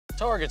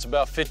Target's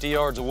about 50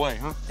 yards away,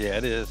 huh? Yeah,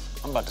 it is.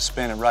 I'm about to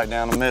spin it right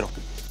down the middle.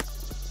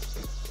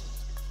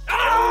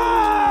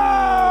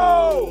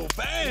 Oh!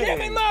 Bang! Give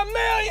me my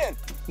million!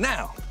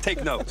 Now,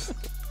 take notes.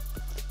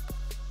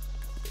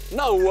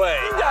 No way.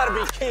 You gotta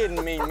be kidding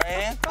me, man.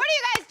 What are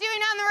you guys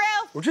doing on the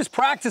roof? We're just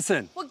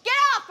practicing. Well, get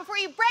off before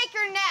you break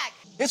your neck.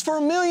 It's for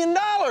 $1 million.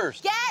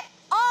 Get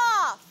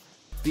off.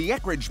 The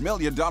Eckridge $1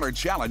 Million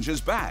Challenge is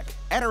back.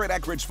 Enter at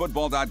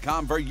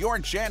EckridgeFootball.com for your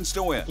chance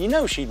to win. You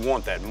know she'd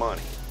want that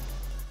money.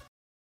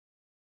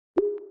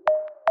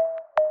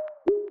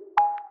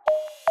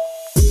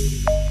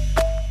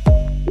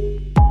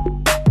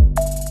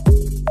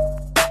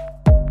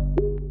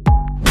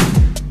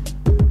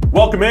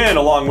 Welcome in,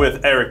 along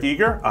with Eric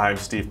Eager. I'm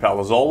Steve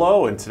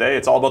Palazzolo, and today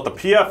it's all about the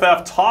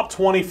PFF Top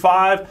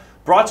 25,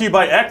 brought to you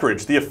by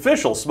Eckridge, the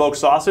official smoked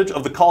sausage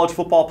of the college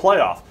football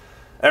playoff.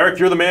 Eric,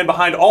 you're the man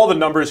behind all the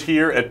numbers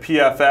here at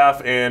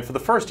PFF, and for the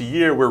first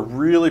year, we're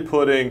really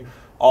putting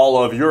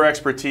all of your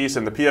expertise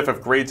and the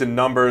PFF grades and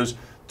numbers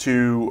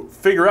to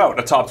figure out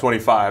a top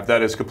 25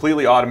 that is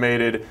completely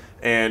automated.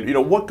 And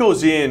what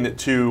goes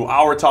into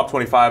our top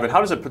 25, and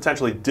how does it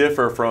potentially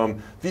differ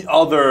from the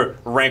other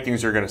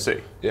rankings you're going to see?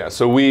 Yeah,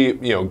 so we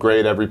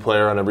grade every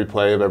player on every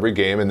play of every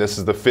game, and this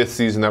is the 5th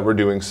season that we're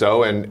doing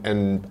so.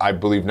 And I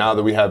believe now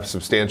that we have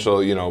substantial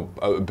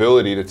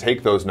ability to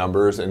take those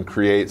numbers and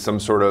create some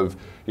sort of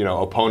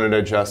opponent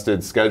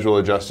adjusted, schedule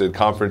adjusted,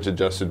 conference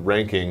adjusted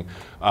ranking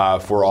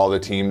for all the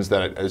teams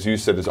that, as you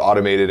said, is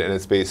automated, and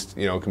it's based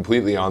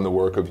completely on the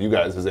work of you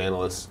guys as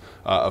analysts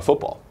of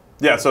football.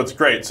 Yeah, so it's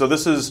great. So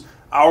this is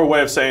our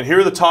way of saying, here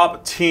are the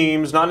top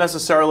teams, not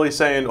necessarily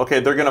saying, okay,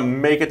 they're going to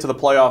make it to the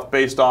playoff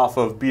based off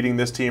of beating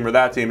this team or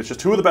that team. It's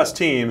just who are the best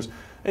teams,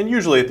 and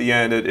usually at the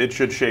end, it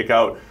should shake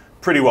out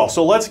pretty well.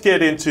 So let's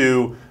get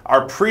into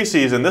our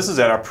preseason. This is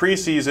our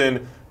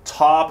preseason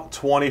top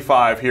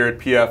 25 here at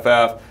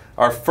PFF.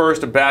 Our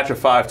first batch of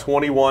 5,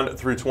 21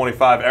 through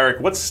 25.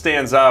 Eric, what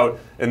stands out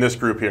in this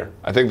group here?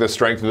 I think the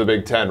strength of the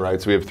Big Ten, right?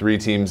 So we have 3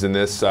 teams in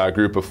this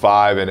group of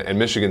 5, and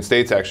Michigan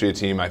State's actually a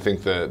team I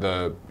think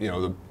the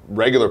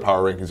regular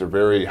power rankings are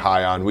very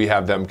high on. We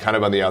have them kind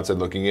of on the outside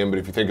looking in, but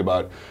if you think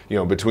about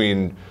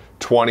between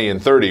 20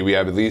 and 30, we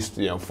have at least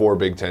 4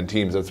 Big Ten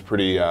teams. That's a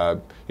pretty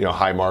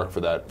high mark for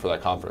that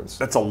conference.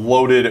 That's a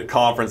loaded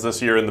conference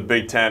this year in the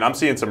Big Ten. I'm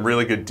seeing some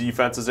really good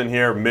defenses in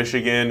here.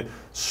 Michigan,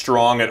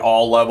 strong at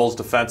all levels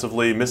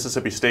defensively.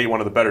 Mississippi State, one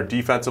of the better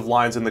defensive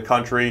lines in the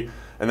country.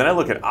 And then I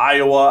look at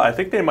Iowa. I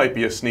think they might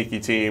be a sneaky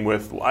team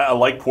with, I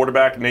like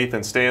quarterback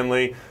Nathan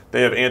Stanley.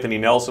 They have Anthony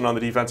Nelson on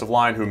the defensive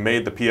line who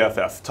made the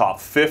PFF top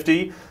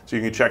 50. So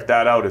you can check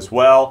that out as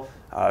well.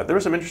 There are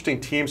some interesting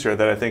teams here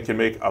that I think can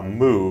make a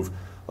move.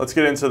 Let's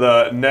get into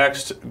the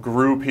next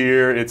group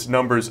here. It's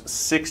numbers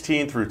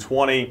 16 through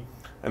 20.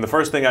 And the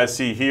first thing I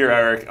see here,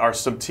 Eric, are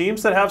some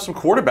teams that have some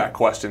quarterback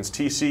questions.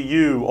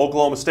 TCU,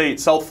 Oklahoma State,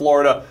 South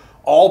Florida,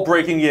 all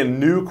breaking in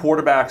new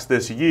quarterbacks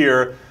this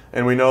year.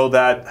 And we know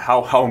that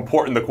how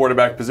important the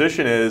quarterback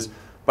position is.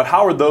 But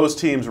how are those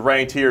teams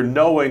ranked here,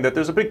 knowing that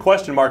there's a big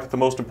question mark at the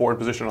most important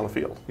position on the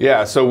field?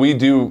 Yeah, so we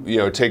do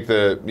take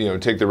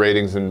the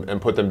ratings and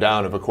put them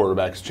down if a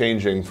quarterback's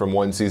changing from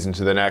one season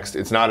to the next.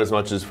 It's not as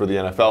much as for the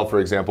NFL,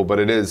 for example, but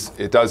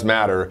it does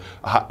matter.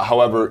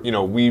 However,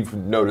 we've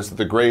noticed that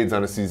the grades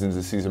on a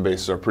season-to-season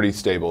basis are pretty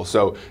stable.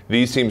 So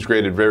these teams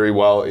graded very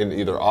well in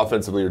either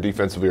offensively or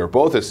defensively or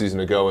both a season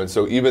ago. And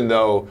so even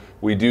though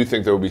we do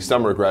think there will be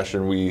some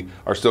regression, we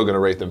are still going to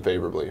rate them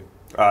favorably.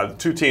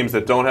 2 teams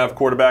that don't have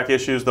quarterback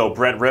issues, though,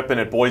 Brett Rippon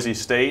at Boise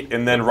State,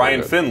 and then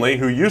Ryan Finley,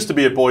 who used to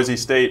be at Boise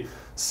State,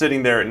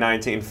 sitting there at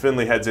 19.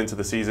 Finley heads into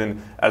the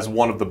season as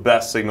one of the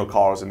best signal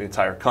callers in the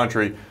entire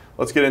country.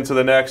 Let's get into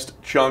the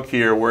next chunk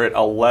here. We're at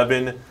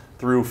 11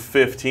 through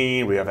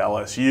 15. We have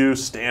LSU,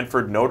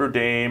 Stanford, Notre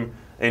Dame,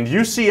 and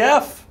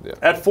UCF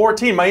at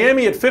 14.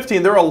 Miami at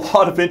 15. There are a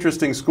lot of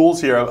interesting schools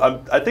here.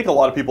 I think a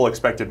lot of people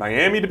expected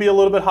Miami to be a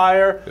little bit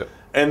higher. Yep.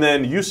 And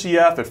then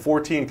UCF at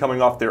 14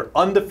 coming off their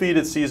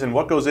undefeated season.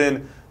 What goes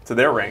in to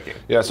their ranking?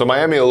 Yeah, so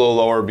Miami a little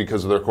lower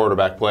because of their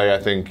quarterback play. I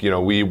think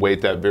we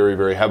weight that very,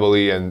 very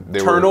heavily, and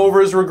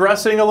turnovers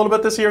regressing a little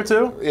bit this year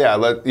too. Yeah,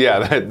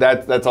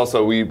 that's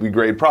also we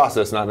grade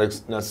process, not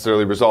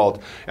necessarily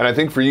result. And I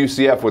think for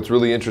UCF, what's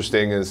really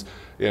interesting is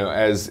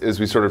as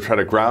we sort of try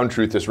to ground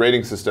truth this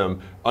rating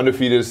system,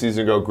 undefeated a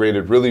season ago,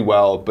 graded really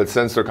well, but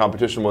since their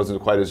competition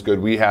wasn't quite as good,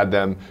 we had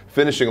them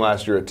finishing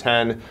last year at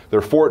 10. They're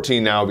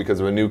 14 now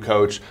because of a new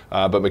coach,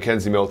 but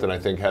Mackenzie Milton, I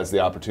think, has the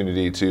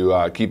opportunity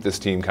to keep this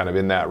team kind of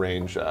in that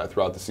range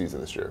throughout the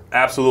season this year.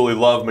 Absolutely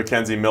love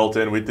Mackenzie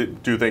Milton. We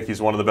do think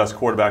he's one of the best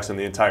quarterbacks in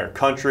the entire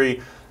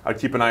country. I'd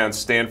keep an eye on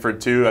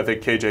Stanford, too. I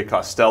think KJ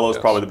Costello is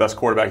probably the best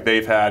quarterback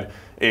they've had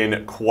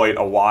in quite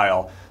a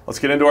while. Let's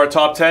get into our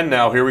top 10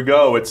 now. Here we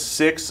go. It's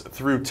 6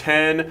 through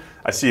 10.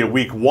 I see a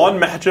week 1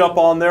 matchup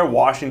on there,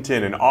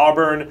 Washington and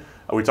Auburn.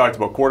 We talked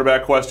about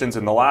quarterback questions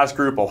in the last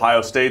group.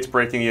 Ohio State's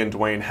breaking in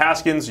Dwayne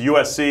Haskins.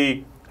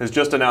 USC has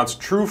just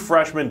announced true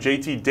freshman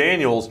JT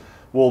Daniels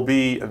will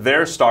be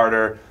their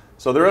starter.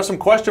 So there are some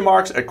question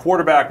marks at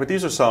quarterback, but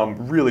these are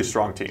some really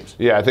strong teams.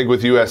 Yeah, I think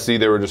with USC,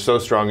 they were just so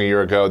strong a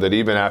year ago that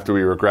even after we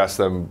regressed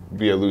them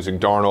via losing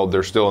Darnold,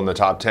 they're still in the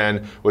top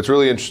 10. What's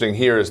really interesting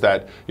here is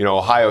that,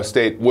 Ohio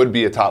State would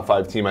be a top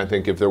 5 team, I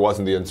think, if there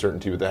wasn't the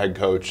uncertainty with the head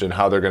coach and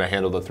how they're going to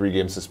handle the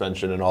 3-game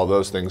suspension and all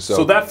those things.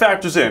 So that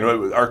factors in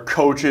our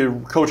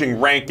coaching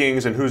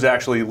rankings and who's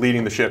actually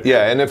leading the ship.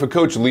 Yeah, and if a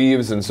coach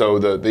leaves, and so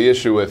the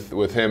issue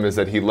with him is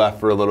that he left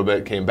for a little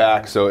bit, came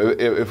back. So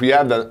if we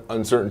have that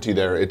uncertainty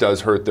there, it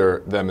does hurt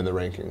them in the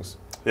rankings.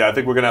 Yeah, I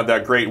think we're going to have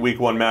that great Week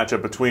 1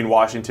 matchup between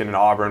Washington and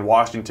Auburn.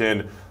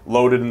 Washington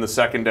loaded in the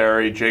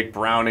secondary. Jake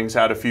Browning's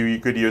had a few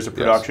good years of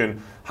production.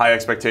 Yes. High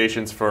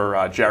expectations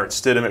for Jarrett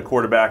Stidham at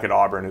quarterback at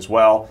Auburn as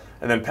well.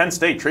 And then Penn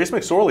State, Trace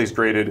McSorley's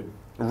graded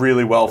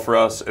really well for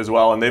us as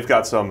well, and they've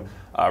got some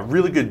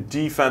really good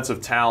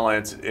defensive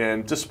talent.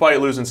 And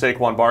despite losing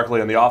Saquon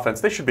Barkley on the offense,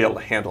 they should be able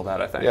to handle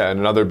that, I think. Yeah, and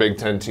another Big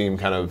Ten team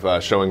kind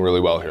of showing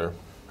really well here.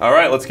 All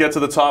right, let's get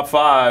to the top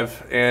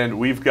 5, and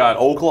we've got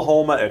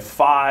Oklahoma at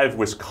 5,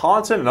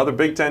 Wisconsin, another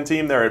Big Ten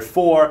team there at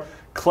 4,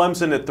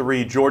 Clemson at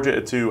 3, Georgia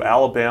at 2,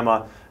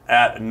 Alabama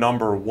at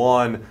number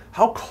 1.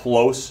 How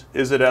close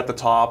is it at the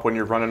top when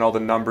you're running all the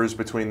numbers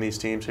between these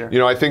teams here?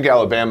 I think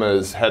Alabama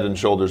is head and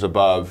shoulders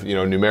above,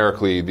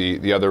 numerically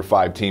the other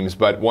 5 teams.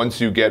 But once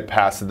you get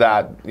past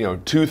that,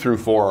 2 through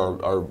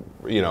 4 are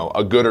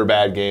a good or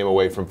bad game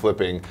away from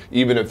flipping,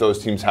 even if those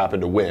teams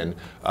happen to win.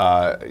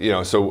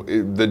 So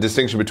the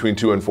distinction between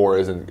 2 and 4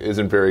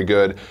 isn't very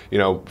good.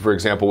 For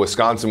example,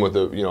 Wisconsin with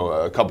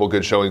a couple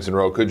good showings in a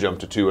row could jump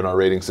to 2 in our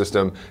rating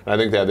system, and I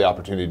think they have the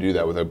opportunity to do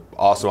that with an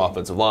awesome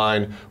offensive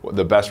line,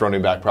 the best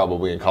running back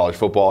probably in college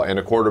football, and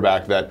a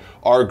quarterback that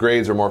our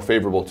grades are more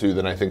favorable to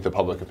than I think the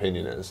public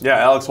opinion is. Yeah,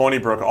 Alex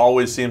Honeybrook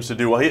always seems to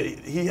do well.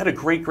 He had a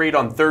great grade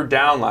on 3rd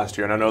down last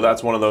year, and I know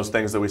that's one of those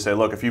things that we say,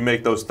 look, if you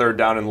make those 3rd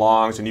down and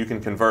longs and you can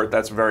convert,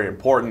 that's very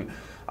important.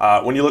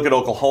 When you look at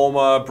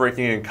Oklahoma,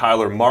 breaking in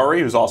Kyler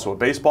Murray, who's also a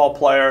baseball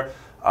player,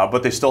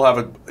 but they still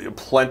have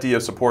plenty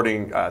of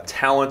supporting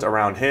talent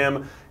around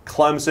him.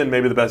 Clemson,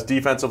 maybe the best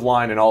defensive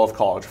line in all of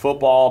college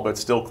football, but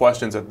still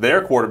questions at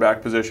their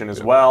quarterback position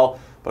as well.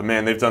 But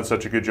man, they've done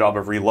such a good job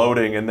of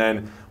reloading. And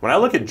then when I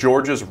look at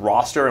Georgia's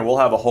roster, and we'll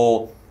have a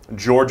whole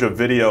Georgia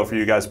video for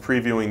you guys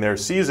previewing their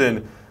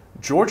season,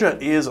 Georgia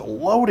is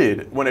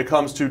loaded when it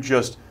comes to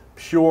just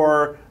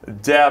pure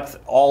depth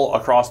all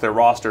across their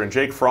roster. And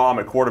Jake Fromm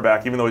at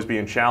quarterback, even though he's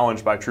being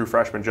challenged by true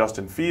freshman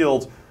Justin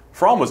Fields,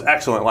 Fromm was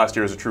excellent last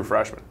year as a true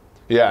freshman.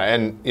 Yeah,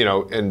 and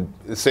and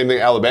the same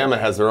thing. Alabama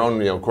has their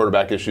own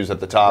quarterback issues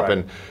at the top, right.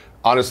 And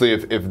honestly,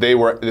 if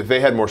they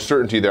had more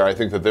certainty there, I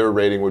think that their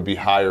rating would be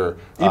higher.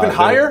 Even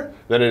higher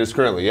than it is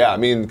currently. Yeah, I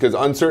mean, because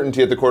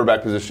uncertainty at the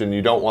quarterback position,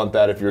 you don't want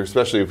that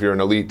especially if you're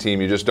an elite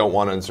team. You just don't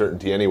want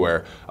uncertainty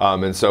anywhere.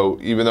 And so,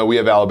 even though we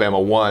have Alabama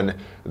 1,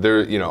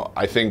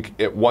 I think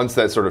once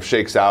that sort of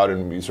shakes out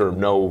and you sort of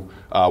know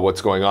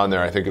what's going on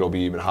there, I think it'll be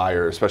even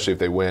higher, especially if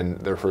they win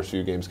their first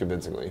few games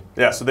convincingly.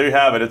 Yeah. So there you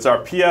have it. It's our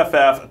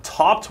PFF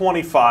top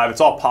 25.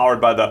 It's all powered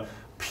by the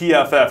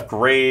PFF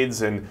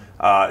grades, and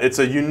it's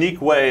a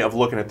unique way of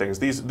looking at things.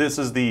 This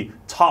is the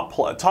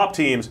top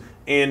teams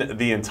in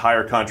the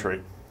entire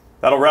country.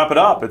 That'll wrap it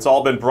up. It's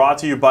all been brought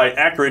to you by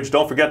Eckridge.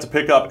 Don't forget to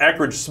pick up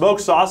Eckridge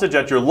smoked sausage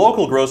at your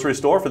local grocery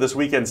store for this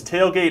weekend's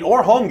tailgate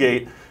or home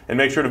gate. And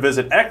make sure to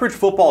visit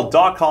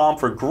EckridgeFootball.com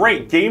for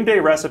great game day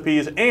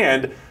recipes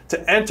and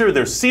to enter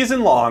their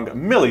season-long $1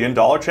 Million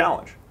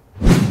Challenge.